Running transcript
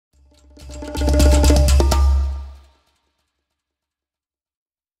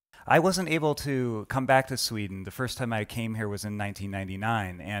I wasn't able to come back to Sweden. The first time I came here was in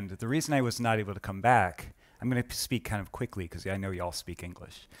 1999, and the reason I was not able to come back, I'm going to speak kind of quickly because I know y'all speak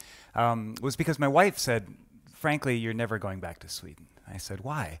English, was because my wife said, frankly, you're never going back to Sweden. I said,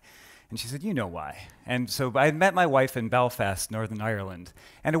 why? And she said, you know why. And so I met my wife in Belfast, Northern Ireland.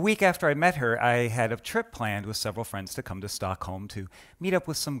 And a week after I met her, I had a trip planned with several friends to come to Stockholm to meet up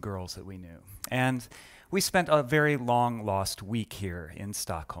with some girls that we knew. And we spent a very long lost week here in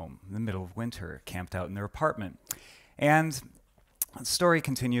Stockholm, in the middle of winter, camped out in their apartment. And the story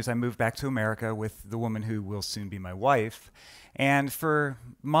continues. I moved back to America with the woman who will soon be my wife. And for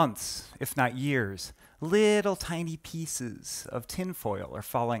months, if not years, little tiny pieces of tinfoil are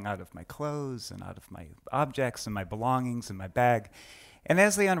falling out of my clothes and out of my objects and my belongings and my bag. And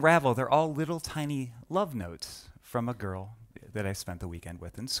as they unravel, they're all little tiny love notes from a girl that I spent the weekend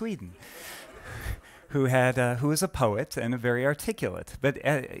with in Sweden. who is a poet and a very articulate. But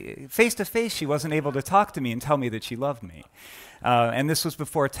face to face, she wasn't able to talk to me and tell me that she loved me. And this was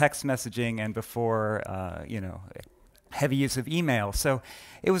before text messaging and before, heavy use of email. So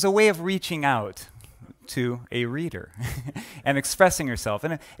it was a way of reaching out to a reader and expressing herself.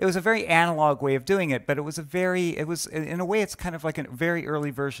 And it was a very analog way of doing it, but in a way, it's kind of like a very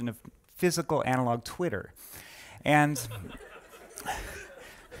early version of physical analog Twitter. And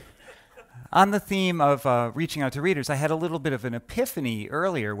on the theme of reaching out to readers, I had a little bit of an epiphany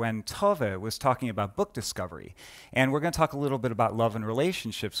earlier when Tove was talking about book discovery. And we're going to talk a little bit about love and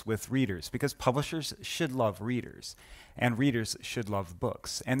relationships with readers, because publishers should love readers, and readers should love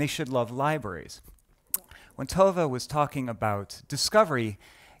books, and they should love libraries. When Tove was talking about discovery,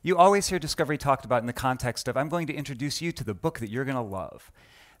 you always hear discovery talked about in the context of, I'm going to introduce you to the book that you're going to love.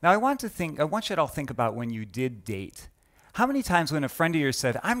 Now, I want you to all think about when you did date. How many times when a friend of yours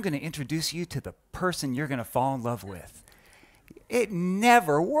said, I'm going to introduce you to the person you're going to fall in love with? It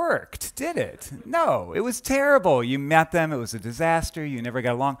never worked, did it? No, it was terrible. You met them, it was a disaster, you never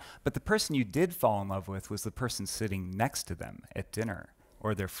got along. But the person you did fall in love with was the person sitting next to them at dinner,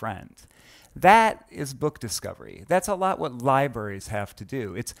 or their friend. That is book discovery. That's a lot what libraries have to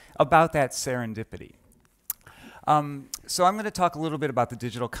do. It's about that serendipity. So I'm going to talk a little bit about the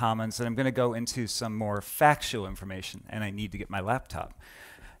digital commons, and I'm going to go into some more factual information, and I need to get my laptop.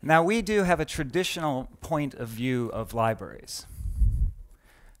 Now, we do have a traditional point of view of libraries.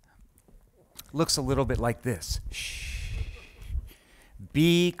 Looks a little bit like this. Shh.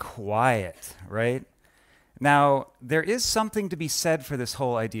 Be quiet, right? Now, there is something to be said for this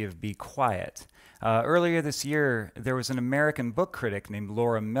whole idea of be quiet. Earlier this year, there was an American book critic named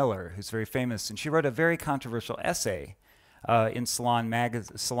Laura Miller, who's very famous, and she wrote a very controversial essay in Salon,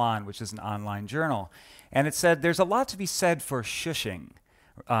 which is an online journal. And it said, there's a lot to be said for shushing.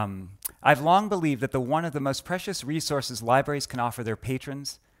 I've long believed that one of the most precious resources libraries can offer their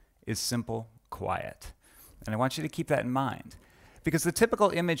patrons is simple quiet. And I want you to keep that in mind, because the typical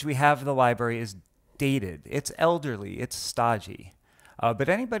image we have of the library is dated, it's elderly, it's stodgy. But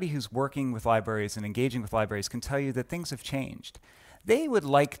anybody who's working with libraries and engaging with libraries can tell you that things have changed. They would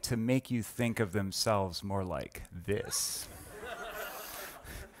like to make you think of themselves more like this.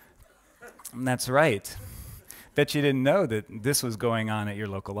 And that's right. Bet you didn't know that this was going on at your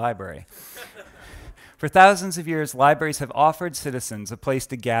local library. For thousands of years, libraries have offered citizens a place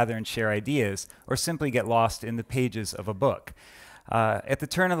to gather and share ideas, or simply get lost in the pages of a book. At the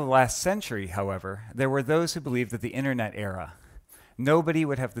turn of the last century, however, there were those who believed that the internet era, nobody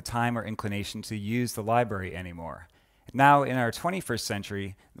would have the time or inclination to use the library anymore. Now, in our 21st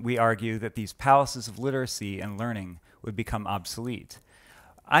century, we argue that these palaces of literacy and learning would become obsolete.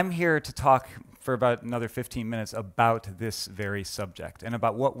 I'm here to talk for about another 15 minutes about this very subject and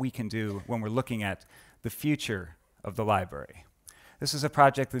about what we can do when we're looking at the future of the library. This is a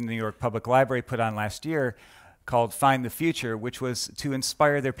project that the New York Public Library put on last year called Find the Future, which was to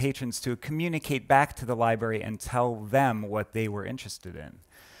inspire their patrons to communicate back to the library and tell them what they were interested in.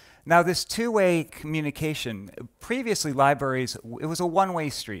 Now, this two-way communication, previously libraries, it was a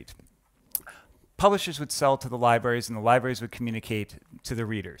one-way street. Publishers would sell to the libraries, and the libraries would communicate to the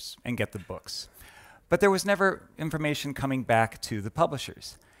readers and get the books. But there was never information coming back to the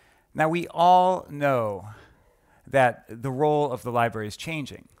publishers. Now, we all know that the role of the library is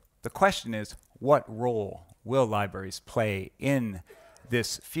changing. The question is, what role will libraries play in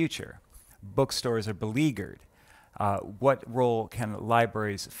this future? Bookstores are beleaguered. What role can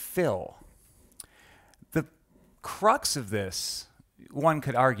libraries fill? The crux of this, one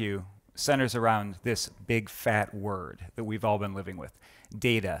could argue, centers around this big fat word that we've all been living with,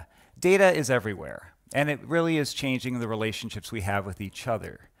 data. Data is everywhere, and it really is changing the relationships we have with each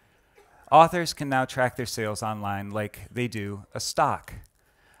other. Authors can now track their sales online like they do a stock.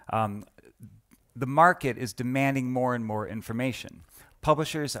 The market is demanding more and more information.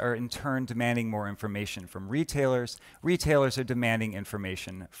 Publishers are in turn demanding more information from retailers. Retailers are demanding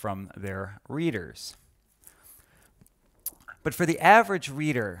information from their readers. But for the average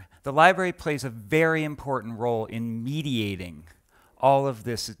reader, the library plays a very important role in mediating all of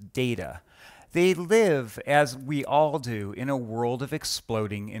this data. They live, as we all do, in a world of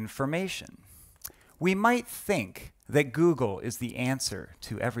exploding information. We might think that Google is the answer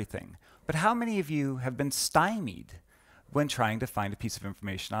to everything, but how many of you have been stymied when trying to find a piece of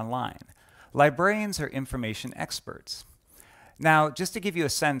information online? Librarians are information experts. Now, just to give you a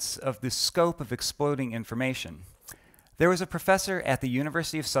sense of the scope of exploding information, there was a professor at the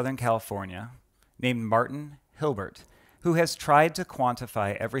University of Southern California named Martin Hilbert who has tried to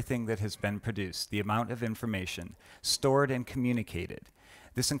quantify everything that has been produced, the amount of information stored and communicated.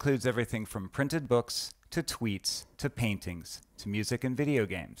 This includes everything from printed books to tweets to paintings to music and video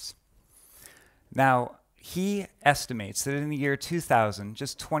games. Now, he estimates that in the year 2000,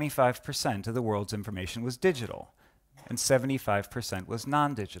 just 25% of the world's information was digital, and 75% was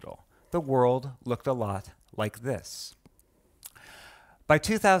non-digital. The world looked a lot like this. By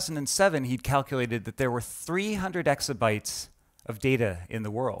 2007, he'd calculated that there were 300 exabytes of data in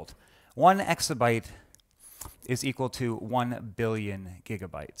the world. 1 exabyte is equal to 1 billion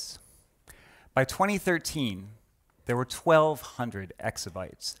gigabytes. By 2013, there were 1,200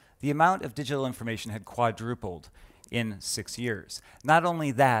 exabytes. The amount of digital information had quadrupled in 6 years. Not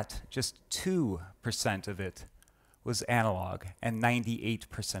only that, just 2% of it was analog and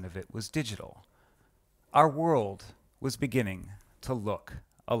 98% of it was digital. Our world was beginning to look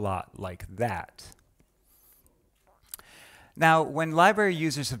a lot like that. Now, when library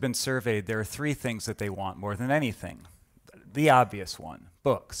users have been surveyed, there are 3 things that they want more than anything. The obvious one,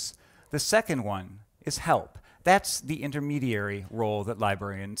 books. The second one is help. That's the intermediary role that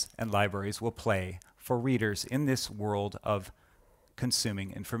librarians and libraries will play for readers in this world of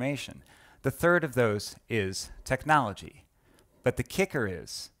consuming information. The third of those is technology. But the kicker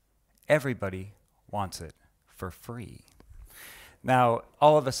is, everybody wants it for free. Now,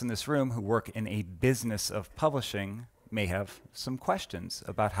 all of us in this room who work in a business of publishing may have some questions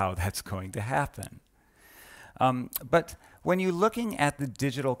about how that's going to happen. But when you're looking at the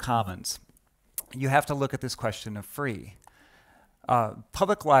digital commons, you have to look at this question of free.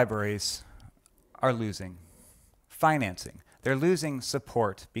 Public libraries are losing financing. They're losing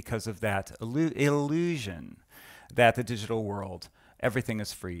support because of that illusion that the digital world, everything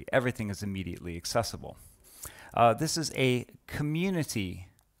is free, everything is immediately accessible. This is a community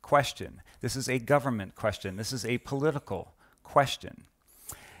question. This is a government question. This is a political question.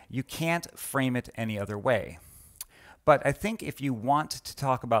 You can't frame it any other way. But I think if you want to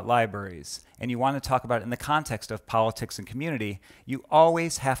talk about libraries, and you want to talk about it in the context of politics and community, you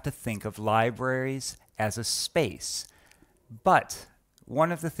always have to think of libraries as a space. But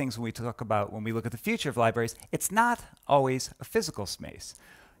one of the things when we talk about, when we look at the future of libraries, it's not always a physical space.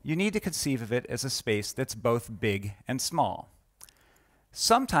 You need to conceive of it as a space that's both big and small.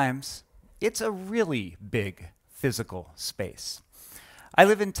 Sometimes it's a really big physical space. I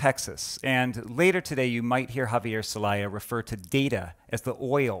live in Texas, and later today you might hear Javier Celaya refer to data as the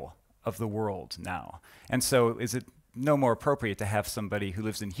oil of the world now. And so is it no more appropriate to have somebody who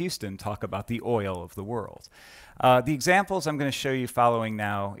lives in Houston talk about the oil of the world? The examples I'm going to show you following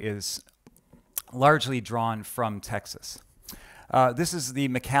now is largely drawn from Texas. This is the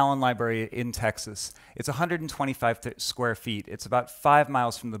McAllen Library in Texas. It's 125 square feet. It's about 5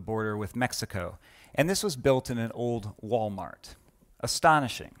 miles from the border with Mexico. And this was built in an old Walmart.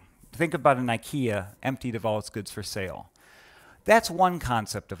 Astonishing. Think about an IKEA emptied of all its goods for sale. That's one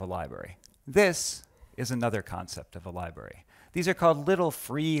concept of a library. This is another concept of a library. These are called little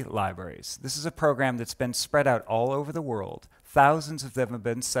free libraries. This is a program that's been spread out all over the world. Thousands of them have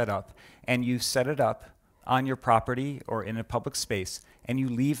been set up, and you set it up on your property or in a public space, and you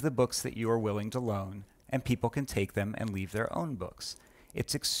leave the books that you are willing to loan, and people can take them and leave their own books.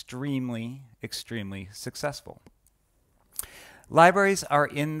 It's extremely, extremely successful. Libraries are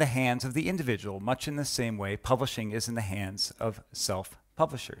in the hands of the individual, much in the same way publishing is in the hands of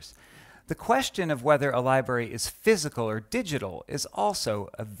self-publishers. The question of whether a library is physical or digital is also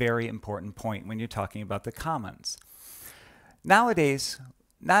a very important point when you're talking about the commons. Nowadays,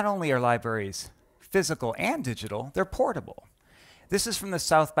 not only are libraries physical and digital, they're portable. This is from the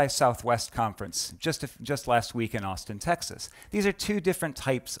South by Southwest conference just last week in Austin, Texas. These are 2 different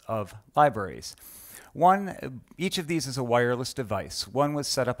types of libraries. Each of these is a wireless device. One was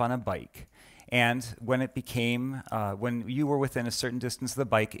set up on a bike. And when it became, when you were within a certain distance of the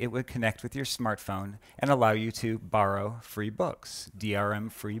bike, it would connect with your smartphone and allow you to borrow free books,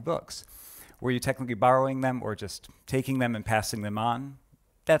 DRM free books. Were you technically borrowing them or just taking them and passing them on?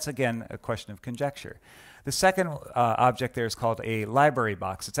 That's, again, a question of conjecture. The second object there is called a library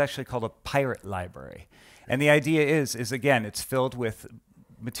box. It's actually called a pirate library. And the idea is again, it's filled with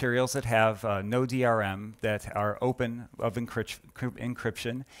materials that have no DRM, that are open of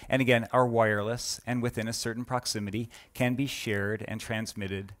encryption, and again, are wireless, and within a certain proximity can be shared and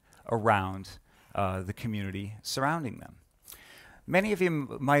transmitted around the community surrounding them. Many of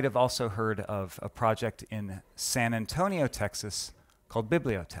you might have also heard of a project in San Antonio, Texas, called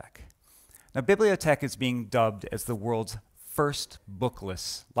Bibliotech. Now, Bibliotech is being dubbed as the world's first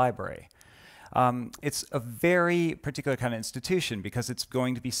bookless library. It's a very particular kind of institution because it's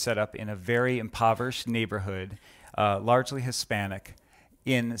going to be set up in a very impoverished neighborhood, largely Hispanic,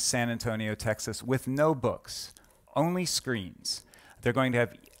 in San Antonio, Texas, with no books, only screens. They're going to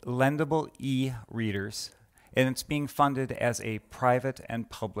have lendable e-readers, and it's being funded as a private and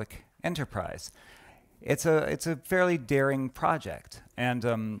public enterprise. It's a fairly daring project,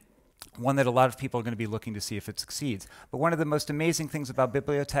 and one that a lot of people are going to be looking to see if it succeeds. But one of the most amazing things about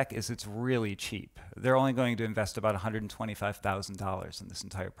Bibliotech is it's really cheap. They're only going to invest about $125,000 in this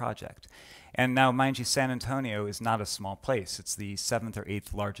entire project. And now, mind you, San Antonio is not a small place. It's the 7th or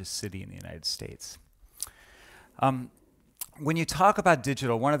 8th largest city in the United States. When you talk about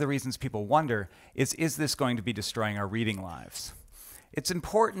digital, one of the reasons people wonder is this going to be destroying our reading lives? It's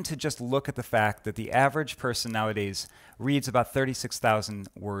important to just look at the fact that the average person nowadays reads about 36,000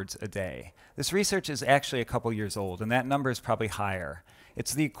 words a day. This research is actually a couple years old, and that number is probably higher.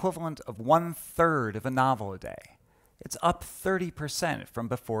 It's the equivalent of 1/3 of a novel a day. It's up 30% from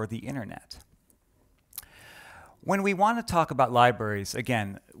before the internet. When we want to talk about libraries,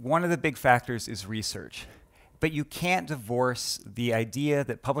 again, one of the big factors is research. But you can't divorce the idea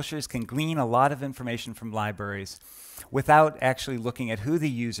that publishers can glean a lot of information from libraries without actually looking at who the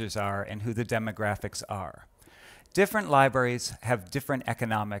users are and who the demographics are. Different libraries have different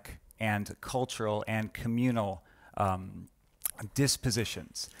economic and cultural and communal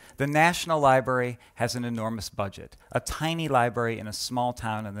dispositions. The National Library has an enormous budget. A tiny library in a small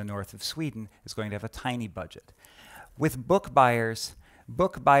town in the north of Sweden is going to have a tiny budget. With book buyers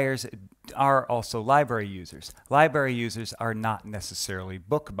are also library users. Library users are not necessarily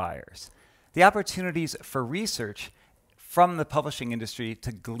book buyers. The opportunities for research from the publishing industry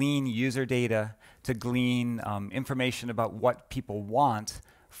to glean user data, to glean information about what people want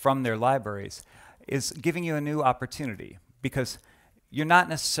from their libraries is giving you a new opportunity, because you're not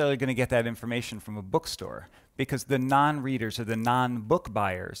necessarily going to get that information from a bookstore, because the non-readers or the non-book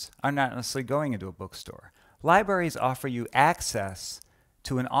buyers are not necessarily going into a bookstore. Libraries offer you access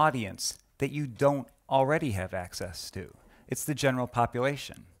to an audience that you don't already have access to. It's the general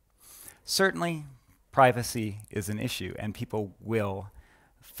population. Certainly, privacy is an issue, and people will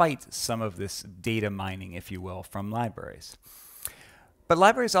fight some of this data mining, if you will, from libraries. But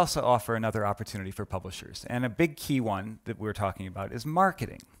libraries also offer another opportunity for publishers, and a big key one that we're talking about is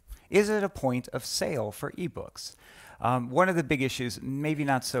marketing. Is it a point of sale for ebooks? One of the big issues, maybe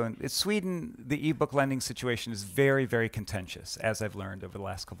not so, in Sweden, the ebook lending situation is very, very contentious, as I've learned over the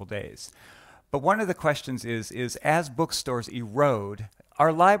last couple days. But one of the questions is as bookstores erode,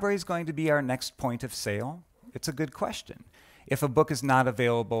 are libraries going to be our next point of sale? It's a good question. If a book is not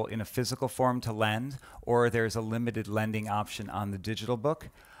available in a physical form to lend, or there's a limited lending option on the digital book,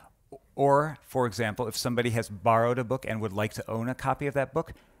 or, for example, if somebody has borrowed a book and would like to own a copy of that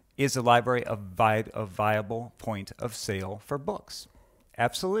book, is a library a viable point of sale for books?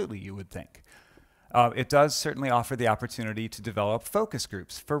 Absolutely, you would think. It does certainly offer the opportunity to develop focus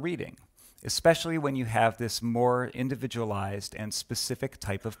groups for reading, especially when you have this more individualized and specific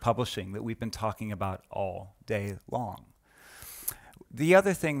type of publishing that we've been talking about all day long. The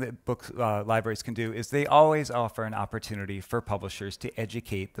other thing that libraries can do is they always offer an opportunity for publishers to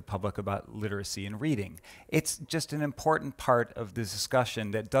educate the public about literacy and reading. It's just an important part of the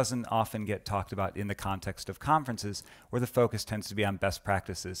discussion that doesn't often get talked about in the context of conferences, where the focus tends to be on best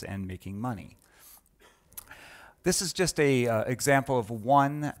practices and making money. This is just an example of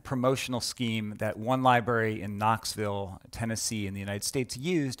one promotional scheme that one library in Knoxville, Tennessee, in the United States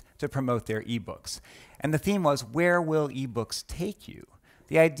used to promote their ebooks. And the theme was, where will ebooks take you?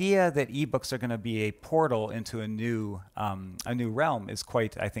 The idea that ebooks are going to be a portal into a new realm is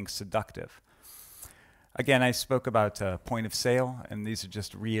quite, I think, seductive. Again, I spoke about point of sale, and these are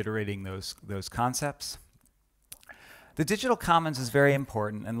just reiterating those concepts. The digital commons is very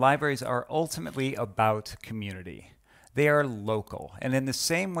important, and libraries are ultimately about community. They are local, and in the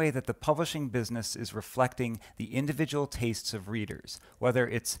same way that the publishing business is reflecting the individual tastes of readers, whether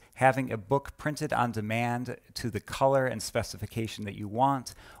it's having a book printed on demand to the color and specification that you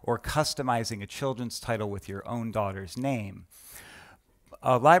want, or customizing a children's title with your own daughter's name,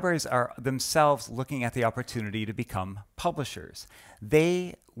 libraries are themselves looking at the opportunity to become publishers.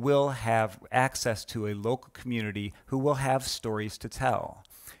 They will have access to a local community who will have stories to tell.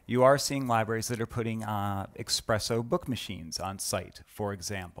 You are seeing libraries that are putting espresso book machines on site, for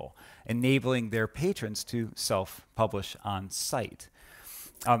example, enabling their patrons to self-publish on site.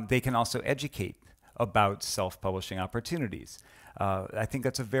 They can also educate about self-publishing opportunities. I think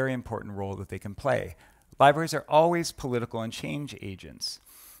that's a very important role that they can play. Libraries are always political and change agents.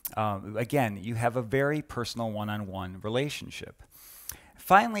 Again, you have a very personal one-on-one relationship.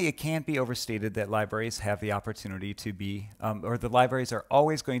 Finally, it can't be overstated that libraries have the opportunity to be, or the libraries are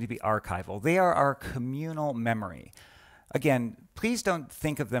always going to be archival. They are our communal memory. Again, please don't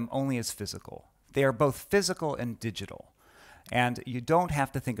think of them only as physical. They are both physical and digital. And you don't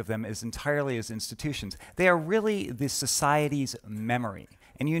have to think of them as entirely as institutions. They are really the society's memory.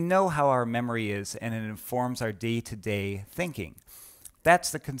 And you know how our memory is, and it informs our day-to-day thinking.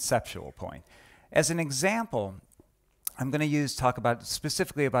 That's the conceptual point. As an example, I'm going to talk about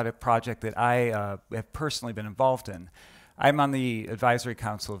specifically about a project that I have personally been involved in. I'm on the advisory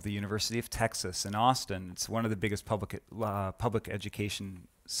council of the University of Texas in Austin. It's one of the biggest public education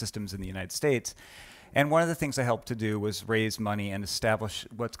systems in the United States. And one of the things I helped to do was raise money and establish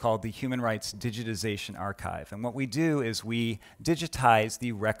what's called the Human Rights Digitization Archive. And what we do is we digitize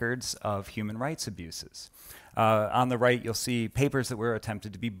the records of human rights abuses. On the right, you'll see papers that were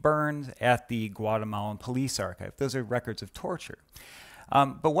attempted to be burned at the Guatemalan Police Archive. Those are records of torture.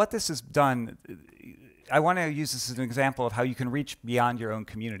 But what this has done, I want to use this as an example of how you can reach beyond your own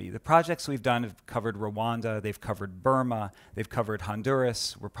community. The projects we've done have covered Rwanda, they've covered Burma, they've covered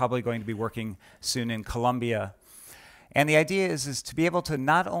Honduras. We're probably going to be working soon in Colombia. And the idea is to be able to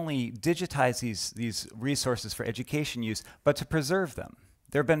not only digitize these resources for education use, but to preserve them.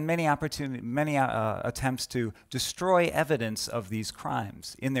 There have been many attempts to destroy evidence of these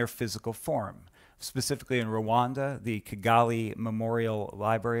crimes in their physical form. Specifically in Rwanda, the Kigali Memorial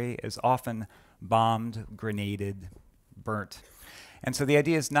Library is often bombed, grenaded, burnt. And so the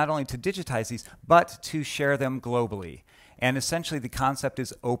idea is not only to digitize these, but to share them globally. And essentially the concept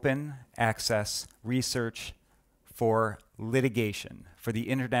is open access research for litigation, for the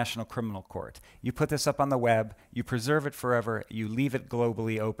International Criminal Court. You put this up on the web, you preserve it forever, you leave it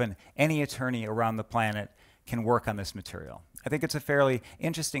globally open. Any attorney around the planet can work on this material. I think it's a fairly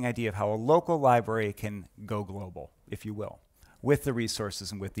interesting idea of how a local library can go global, if you will, with the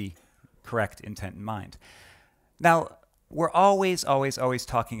resources and with the correct intent in mind. Now, we're always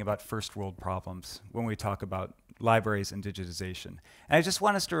talking about first world problems when we talk about libraries and digitization. And I just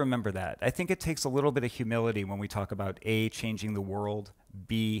want us to remember that. I think it takes a little bit of humility when we talk about A, changing the world,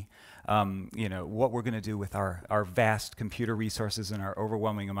 B, what we're going to do with our vast computer resources and our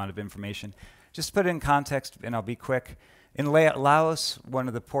overwhelming amount of information. Just to put it in context, and I'll be quick, in Laos, one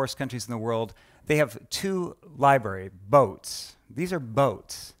of the poorest countries in the world, they have 2 library boats. These are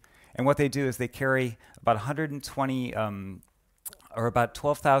boats. And what they do is they carry about 120 or about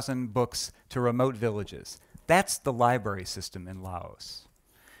 12,000 books to remote villages. That's the library system in Laos.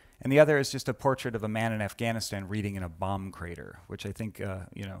 And the other is just a portrait of a man in Afghanistan reading in a bomb crater, which I think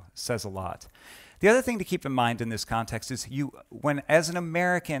says a lot. The other thing to keep in mind in this context is as an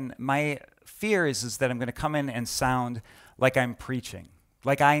American, my fear is that I'm going to come in and sound like I'm preaching,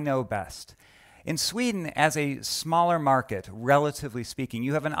 like I know best. In Sweden, as a smaller market, relatively speaking,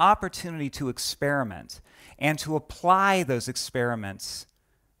 you have an opportunity to experiment and to apply those experiments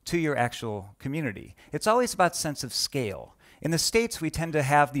to your actual community. It's always about sense of scale. In the States, we tend to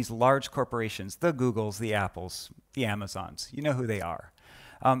have these large corporations, the Googles, the Apples, the Amazons. You know who they are.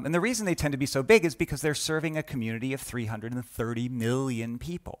 And the reason they tend to be so big is because they're serving a community of 330 million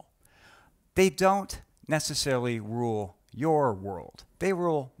people. They don't necessarily rule your world. They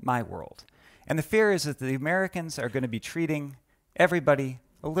rule my world. And the fear is that the Americans are going to be treating everybody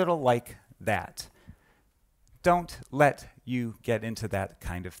a little like that. Don't let you get into that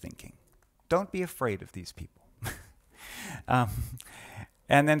kind of thinking. Don't be afraid of these people.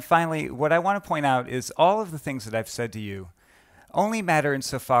 And then finally, what I want to point out is all of the things that I've said to you only matter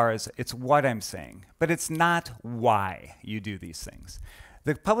insofar as it's what I'm saying, but it's not why you do these things.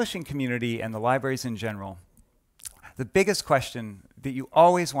 The publishing community and the libraries in general, the biggest question that you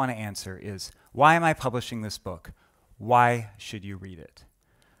always want to answer is, why am I publishing this book? Why should you read it?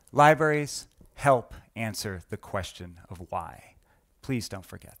 Libraries help answer the question of why. Please don't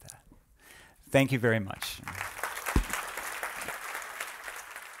forget that. Thank you very much.